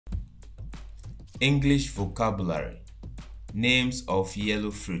English vocabulary. Names of yellow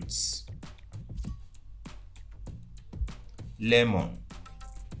fruits. Lemon,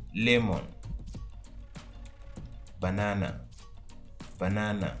 lemon. Banana,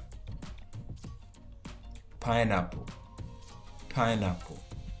 banana. Pineapple, pineapple.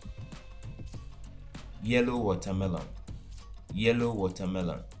 Yellow watermelon, yellow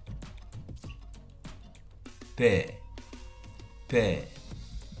watermelon. Pear, pear.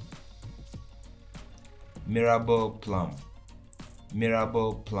 Mirabelle plum,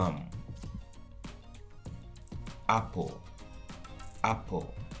 mirabelle plum. Apple,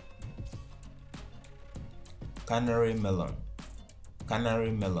 apple. Canary melon,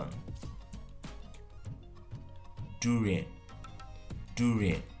 canary melon. Durian,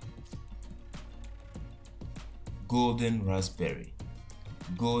 durian. Golden raspberry,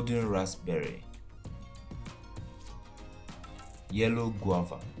 golden raspberry. Yellow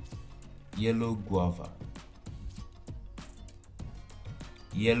guava, yellow guava.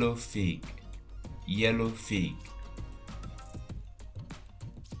 Yellow fig, yellow fig.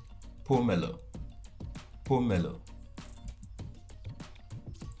 Pomelo, pomelo.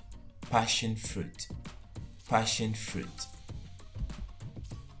 Passion fruit, passion fruit.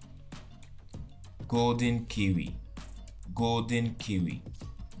 Golden kiwi, golden kiwi.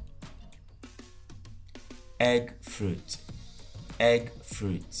 Egg fruit, egg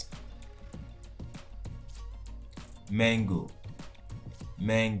fruit. Mango,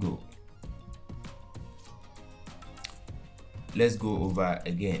 mango. Let's go over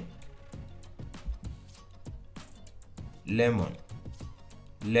again. Lemon,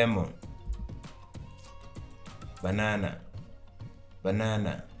 lemon. Banana,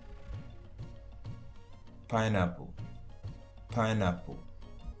 banana. Pineapple, pineapple.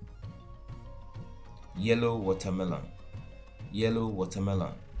 Yellow watermelon, yellow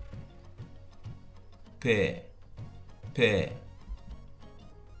watermelon. Pear, pear.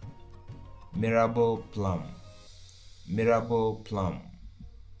 Mirabelle plum, mirabelle plum.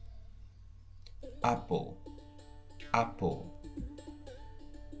 Apple, apple.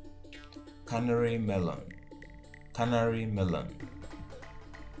 Canary melon, canary melon.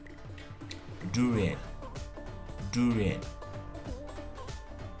 Durian, durian.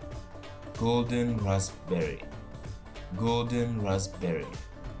 Golden raspberry, golden raspberry.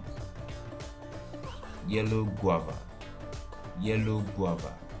 Yellow guava, yellow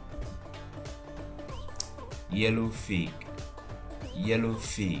guava. Yellow fig, yellow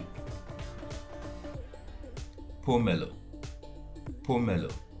fig. Pomelo,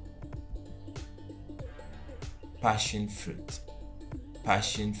 pomelo. Passion fruit,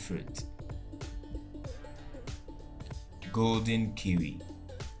 passion fruit. Golden kiwi,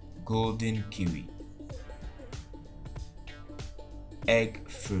 golden kiwi. Egg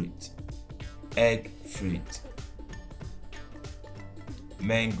fruit, egg fruit.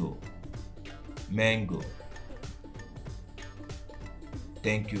 Mango, mango.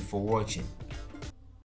 Thank you for watching.